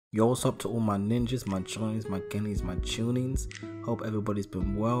Yo, what's up to all my ninjas, my Jonins, my Genins, my Chunins? Hope everybody's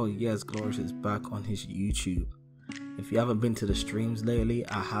been well. Yes, Glorious is back on his YouTube. If you haven't been to the streams lately,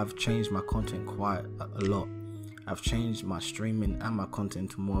 I have changed my content quite a lot. I've changed my streaming and my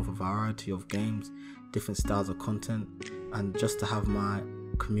content to more of a variety of games, different styles of content, and just to have my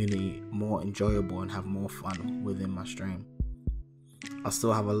community more enjoyable and have more fun within my stream. I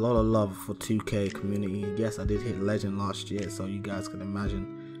still have a lot of love for 2K community. Yes, I did hit Legend last year, so you guys can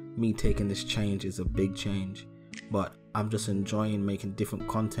imagine me taking this change is a big change, but I'm just enjoying making different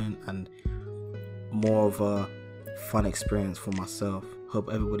content and more of a fun experience for myself. Hope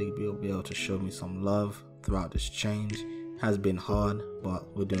everybody will be able to show me some love throughout this change. It has been hard, but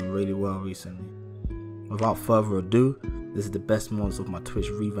we're doing really well recently. Without further ado, this is the best moments of my Twitch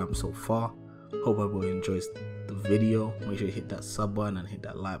revamp so far. Hope everybody enjoys the video. Make sure you hit that sub button and hit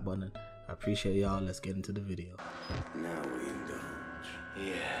that like button. I appreciate y'all. Let's get into the video. Now we indulge.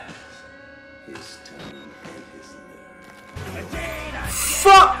 Yes, his tongue and his nerve.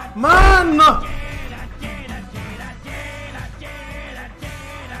 Fuck, man!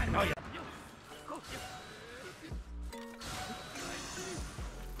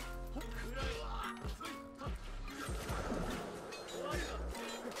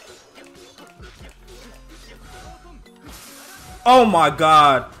 Oh my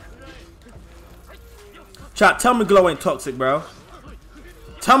god. Chat, tell me Glow ain't toxic, bro.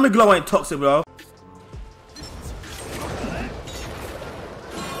 Tell me Glow ain't toxic, bro.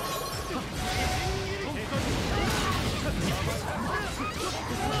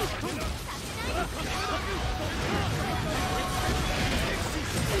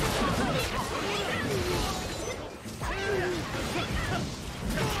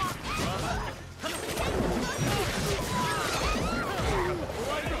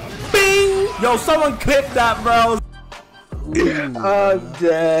 Bing! Yo, someone clip that, bro. Oh,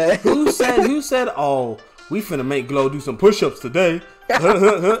 dead. Who said, oh, we finna make Glow do some push-ups today?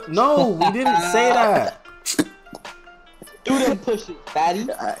 No, we didn't say that. Do them push-ups, fatty.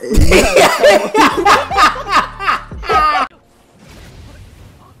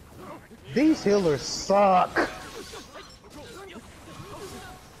 These healers suck.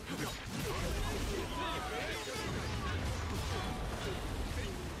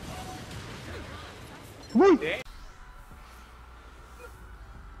 Wait.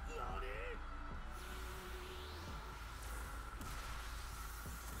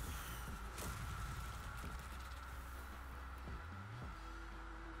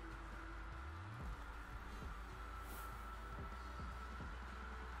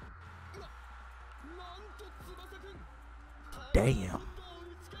 Damn.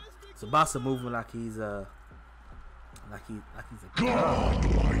 Tsubasa moving like he's a godlike.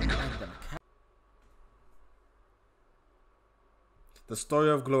 The story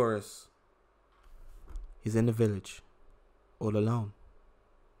of Glorious. He's in the village, all alone,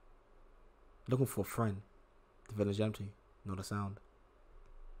 looking for a friend. The village empty, not a sound.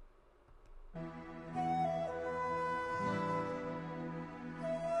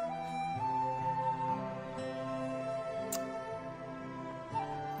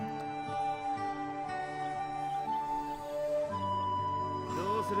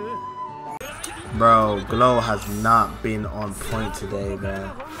 Bro, Glow has not been on point today, man.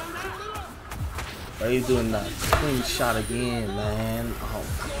 Why are you doing that clean shot again, man? Oh.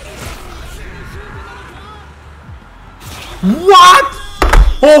 What?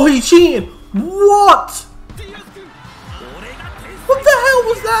 Oh, he's cheating. What? What the hell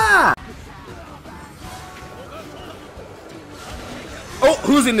was that? Oh,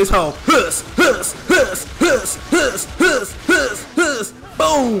 who's in this hole? Huss, huss, huss, huss, huss, huss, huss, huss.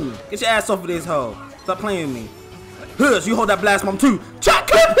 Boom! Get your ass off of this hole. Stop playing with me. Huss, you hold that blast bomb too. Chat,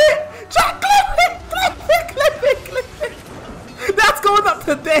 clip it! Chat, clip it! Clip it, clip it, clip it! That's going up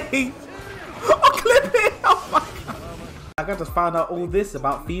today! Oh, clip it! Oh my god. I got to find out all this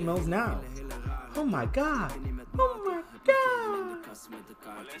about females now. Oh my god. Oh my god.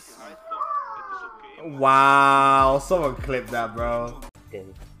 Wow, someone clip that, bro.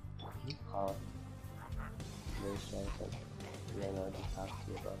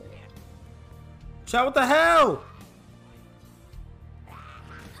 Chat, what the hell?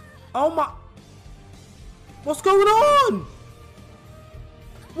 Oh my. What's going on?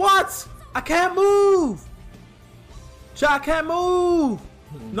 What? I can't move. Chat, I can't move.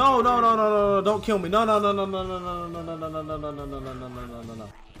 No, no, no, no, no, no, don't kill me. No, no, no, no, no, no, no, no, no, no, no, no, no, no, no, no, no, no, no, no.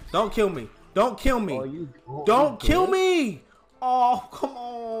 Don't kill me. Don't kill me. Don't kill me. Oh, come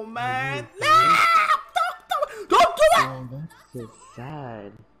on, man. No! Don't do that. Oh, that's so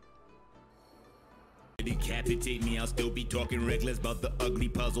sad. Decapitate me, I'll still be talking reckless about the ugly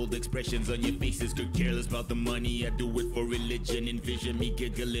puzzled expressions on your faces. Could careless about the money, I do it for religion. Envision me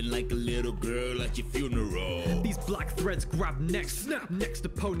giggling like a little girl at your funeral. These black threads grab next, snap next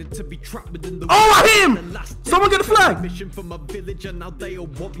opponent to be trapped within the. Oh, I him! Someone get a flag! Mission from my village and now they all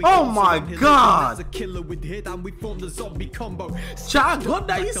want me. Oh my god! As a killer with hit and we formed a zombie combo. Chat, I got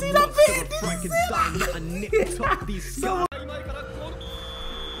that. You see that bit? Did you see that?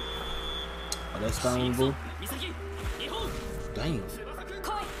 Oh, that's downable. Damn.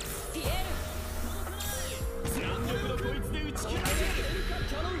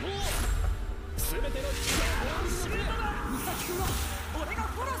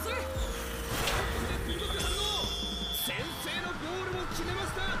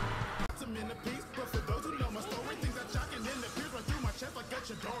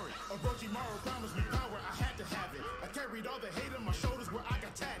 All the hate on my shoulders where I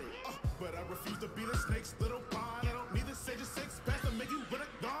got tatted. But I refuse to be the snake's little pawn. I don't need to say just six packs to make you with a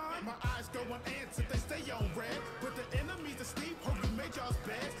gun. My eyes go on ants if they stay on red. Put the enemies to sleep, hope we make y'all's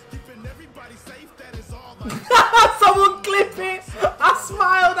beds. Keeping everybody safe, that is all I Someone clip it. I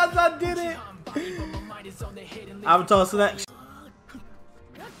smiled as I did it. I'm tossing that.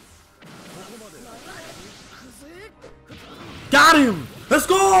 Got him. Let's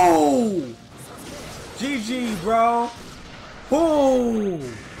go. GG, bro. Oh.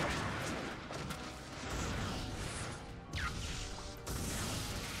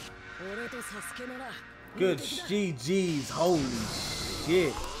 Good GG's. Holy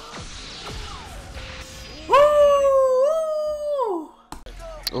shit. Woo!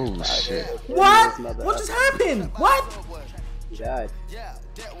 Oh shit. What? What just happened? What? died.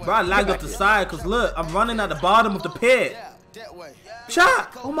 Bro, I lagged up the side because look, I'm running at the bottom of the pit.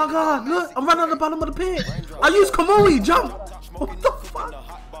 Chat! Oh my god, look, I'm running at the bottom of the pit. I used Kamui, jump! What the fuck?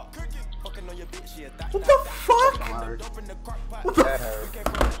 What the fuck? What the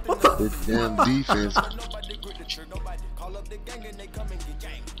fuck? What the This damn defense.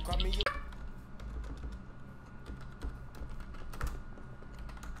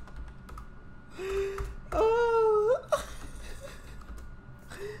 Oh.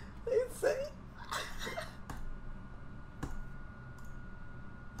 Insane.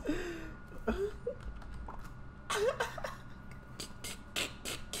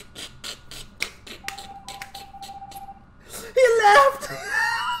 He left.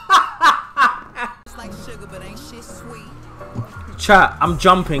 It's like sugar, but ain't shit sweet. Chat, I'm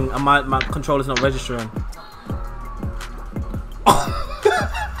jumping and my controller's not registering. Oh.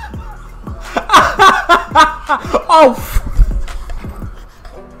 Oh.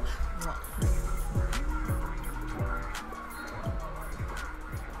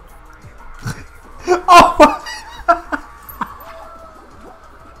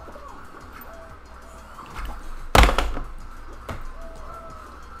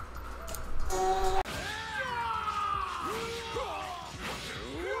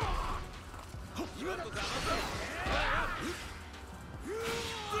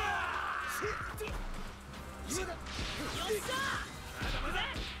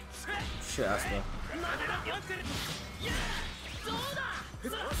 Shit, Asta.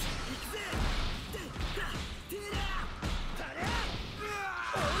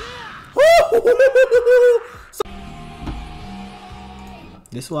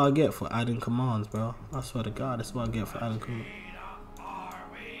 This is what I get for adding commands, bro. I swear to God, this is what I get for adding commands.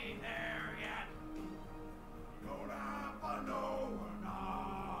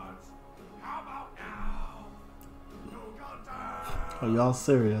 Are y'all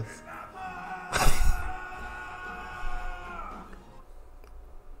serious?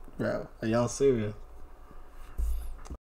 Bro, are y'all serious?